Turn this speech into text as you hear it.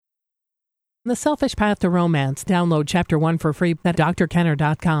The Selfish Path to Romance. Download Chapter 1 for free at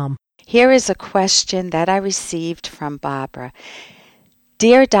drkenner.com. Here is a question that I received from Barbara.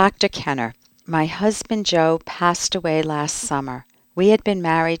 Dear Dr. Kenner, my husband Joe passed away last summer. We had been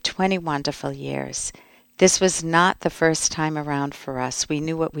married 20 wonderful years. This was not the first time around for us. We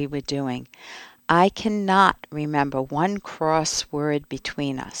knew what we were doing. I cannot remember one cross word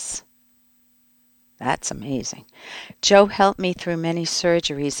between us. That's amazing. Joe helped me through many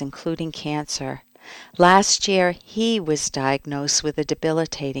surgeries, including cancer. Last year, he was diagnosed with a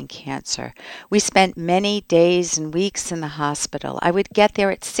debilitating cancer. We spent many days and weeks in the hospital. I would get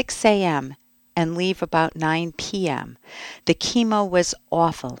there at 6 a.m. and leave about 9 p.m. The chemo was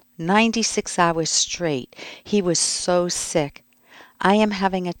awful, 96 hours straight. He was so sick. I am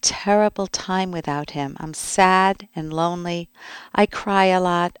having a terrible time without him. I'm sad and lonely. I cry a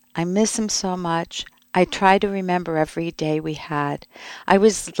lot. I miss him so much. I try to remember every day we had. I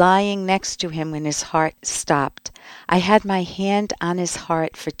was lying next to him when his heart stopped. I had my hand on his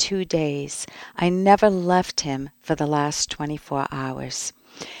heart for 2 days. I never left him for the last 24 hours.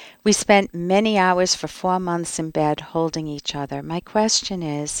 We spent many hours for 4 months in bed holding each other. My question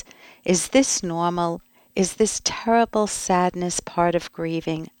is this normal? Is this terrible sadness part of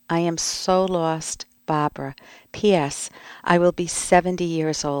grieving? I am so lost, Barbara. P.S. I will be 70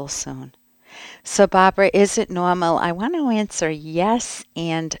 years old soon. So, Barbara, is it normal? I want to answer yes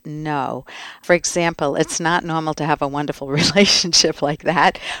and no. For example, it's not normal to have a wonderful relationship like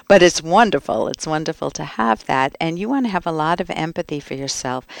that, but it's wonderful. It's wonderful to have that. And you want to have a lot of empathy for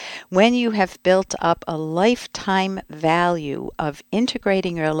yourself. When you have built up a lifetime value of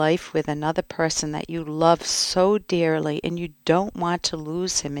integrating your life with another person that you love so dearly and you don't want to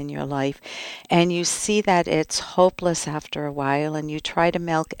lose him in your life, and you see that it's hopeless after a while and you try to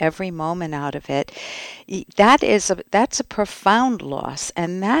milk every moment out of it, that's a profound loss,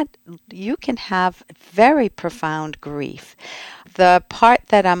 and that you can have very profound grief. The part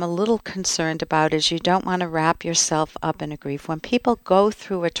that I'm a little concerned about is you don't want to wrap yourself up in a grief. When people go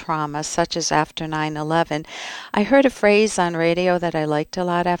through a trauma, such as after 9/11, I heard a phrase on radio that I liked a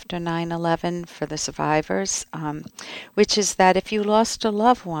lot after 9/11 for the survivors, which is that if you lost a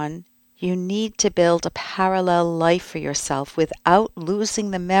loved one, you need to build a parallel life for yourself without losing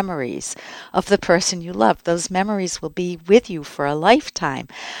the memories of the person you love. Those memories will be with you for a lifetime.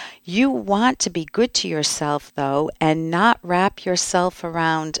 You want to be good to yourself, though, and not wrap yourself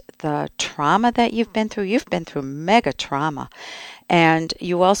around the trauma that you've been through. You've been through mega trauma. And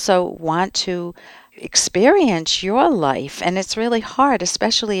you also want to experience your life, and it's really hard,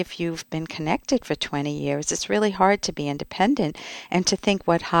 especially if you've been connected for 20 years. It's really hard to be independent and to think,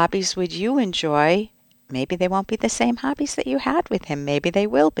 what hobbies would you enjoy? Maybe they won't be the same hobbies that you had with him. Maybe they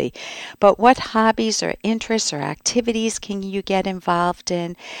will be. But what hobbies or interests or activities can you get involved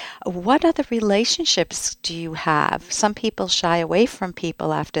in? What other relationships do you have? Some people shy away from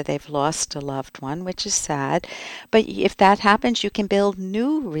people after they've lost a loved one, which is sad. But if that happens, you can build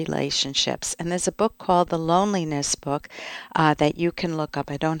new relationships. And there's a book called The Loneliness Book that you can look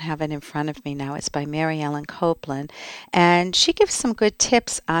up. I don't have it in front of me now. It's by Mary Ellen Copeland. And she gives some good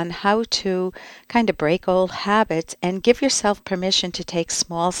tips on how to kind of break old habits and give yourself permission to take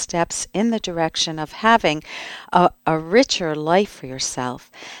small steps in the direction of having a richer life for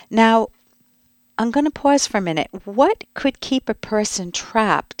yourself. Now, I'm going to pause for a minute. What could keep a person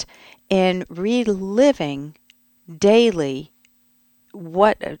trapped in reliving daily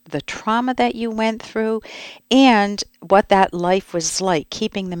what the trauma that you went through and what that life was like,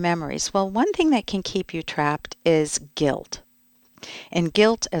 keeping the memories? Well, one thing that can keep you trapped is guilt. And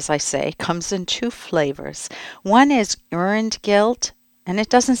guilt, as I say, comes in 2 flavors. One is earned guilt, and it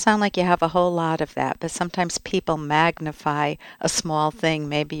doesn't sound like you have a whole lot of that, but sometimes people magnify a small thing.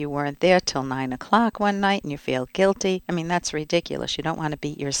 Maybe you weren't there till 9 o'clock one night and you feel guilty. I mean, that's ridiculous. You don't want to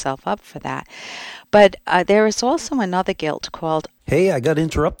beat yourself up for that. But there is also another guilt called... Hey, I got to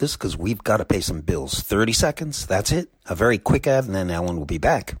interrupt this because we've got to pay some bills. 30 seconds, that's it. A very quick ad, and then Ellen will be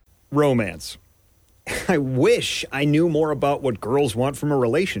back. Romance. I wish I knew more about what girls want from a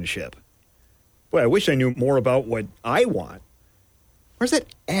relationship. Boy, I wish I knew more about what I want. Where's that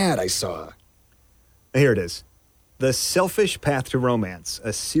ad I saw? Here it is. The Selfish Path to Romance,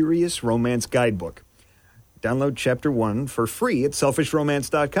 a serious romance guidebook. Download Chapter 1 for free at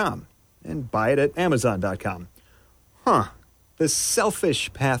selfishromance.com and buy it at amazon.com. The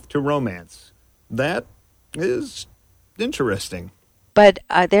Selfish Path to Romance. That is interesting. But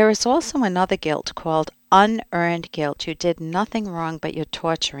there is also another guilt called unearned guilt. You did nothing wrong, but you're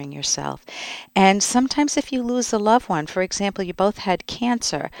torturing yourself. And sometimes if you lose a loved one, for example, you both had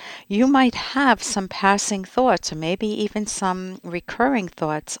cancer, you might have some passing thoughts or maybe even some recurring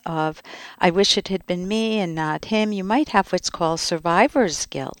thoughts of, I wish it had been me and not him. You might have what's called survivor's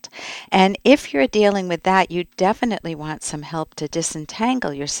guilt. And if you're dealing with that, you definitely want some help to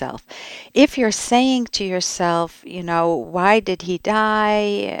disentangle yourself. If you're saying to yourself, why did he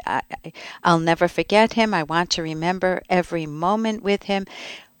die? I'll never forget him. I want to remember every moment with him.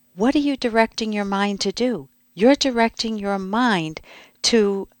 What are you directing your mind to do? You're directing your mind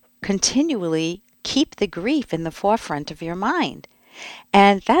to continually keep the grief in the forefront of your mind.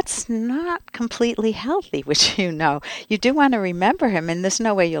 And that's not completely healthy, which you know. You do want to remember him, and there's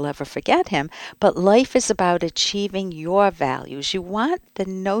no way you'll ever forget him, but life is about achieving your values. You want the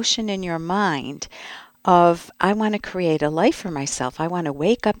notion in your mind of, I want to create a life for myself. I want to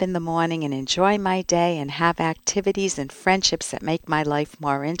wake up in the morning and enjoy my day and have activities and friendships that make my life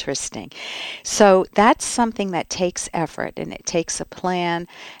more interesting. So that's something that takes effort, and it takes a plan,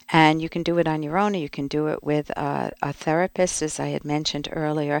 and you can do it on your own, or you can do it with a therapist, as I had mentioned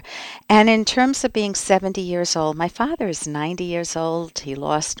earlier. And in terms of being 70 years old, my father is 90 years old. He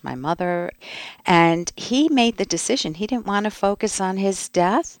lost my mother, and he made the decision. He didn't want to focus on his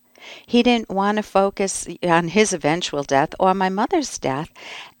death. He didn't want to focus on his eventual death or my mother's death.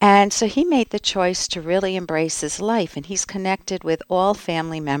 And so he made the choice to really embrace his life. And he's connected with all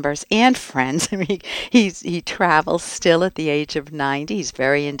family members and friends. I mean, he travels still at the age of 90. He's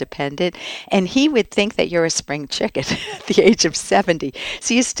very independent. And he would think that you're a spring chicken at the age of 70.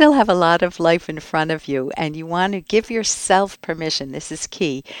 So you still have a lot of life in front of you. And you want to give yourself permission, this is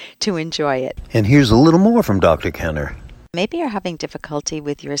key, to enjoy it. And here's a little more from Dr. Kenner. Maybe you're having difficulty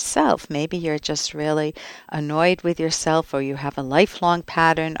with yourself. Maybe you're just really annoyed with yourself, or you have a lifelong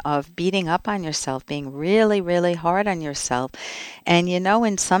pattern of beating up on yourself, being really, really hard on yourself. And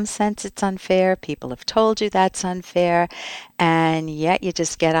in some sense it's unfair. People have told you that's unfair. And yet you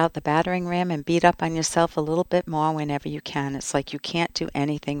just get out the battering ram and beat up on yourself a little bit more whenever you can. It's like you can't do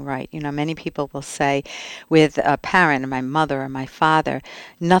anything right. Many people will say with a parent, my mother or my father,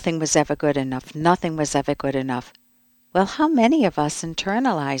 nothing was ever good enough. Nothing was ever good enough. Well, how many of us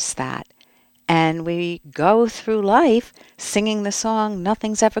internalize that? And we go through life singing the song,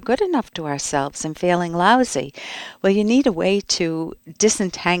 nothing's ever good enough to ourselves, and feeling lousy. Well, you need a way to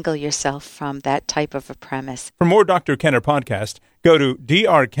disentangle yourself from that type of a premise. For more Dr. Kenner podcast, go to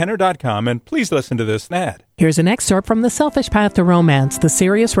drkenner.com and please listen to this ad. Here's an excerpt from The Selfish Path to Romance, the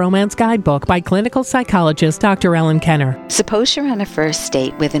Serious Romance Guidebook by clinical psychologist Dr. Ellen Kenner. Suppose you're on a first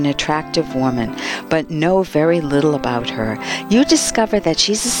date with an attractive woman, but know very little about her. You discover that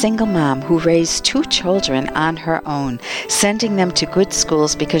she's a single mom who raised 2 children on her own, sending them to good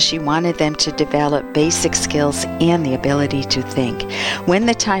schools because she wanted them to develop basic skills and the ability to think. When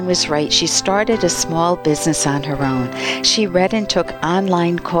the time was right, she started a small business on her own. She read and took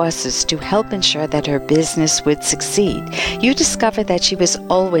online courses to help ensure that her business would succeed. You discover that she was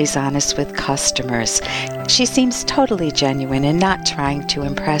always honest with customers. She seems totally genuine and not trying to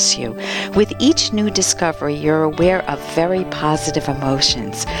impress you. With each new discovery, you're aware of very positive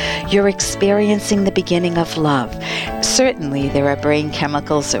emotions. You're experiencing the beginning of love. Certainly, there are brain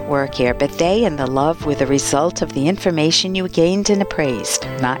chemicals at work here, but they and the love were the result of the information you gained and appraised,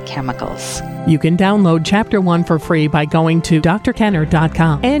 not chemicals. You can download Chapter 1 for free by going to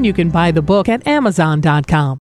drkenner.com, and you can buy the book at amazon.com.